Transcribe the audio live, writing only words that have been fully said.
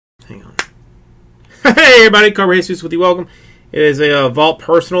Hang on. Hey everybody, Car Racers with you. Welcome. It is a Vault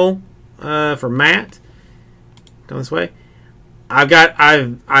Personal for Matt. Come this way.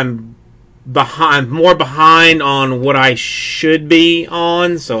 I'm more behind on what I should be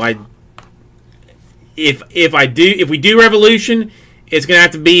on, so if we do Revolution, it's gonna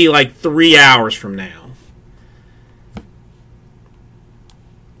have to be like 3 hours from now.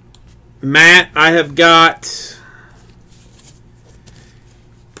 Matt, I have got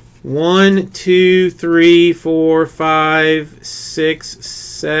 1, 2, 3, 4, 5, 6,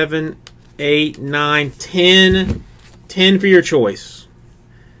 7, 8, 9, 10. 10 for your choice.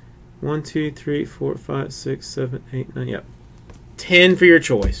 1, 2, 3, 4, 5, 6, 7, 8, 9. Yep. 10 for your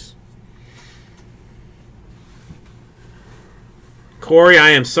choice. Corey,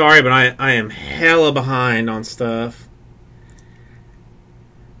 I am sorry, but I am hella behind on stuff.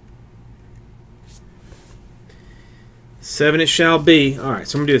 Seven it shall be. All right,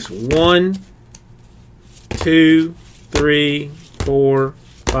 so I'm going to do this. 1, 2, 3, 4,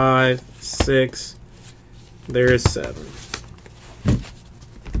 5, 6. There is 7.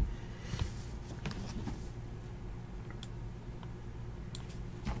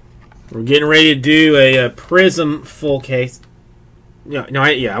 We're getting ready to do a Prism full case. Yeah, no,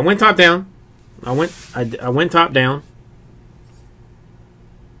 I went top down. I went top down.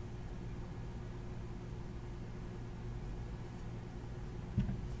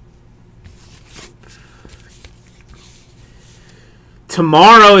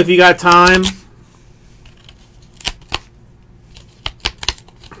 Tomorrow, if you got time,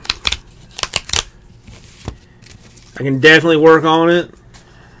 I can definitely work on it.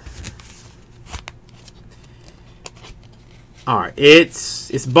 All right,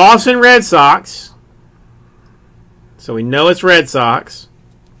 it's Boston Red Sox, so we know it's Red Sox.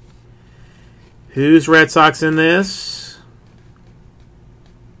 Who's Red Sox in this?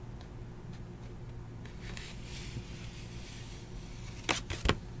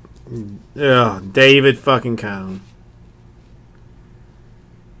 Ugh, David fucking Cone.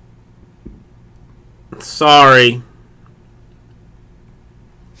 Sorry.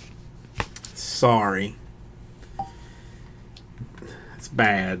 Sorry. It's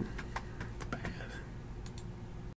bad.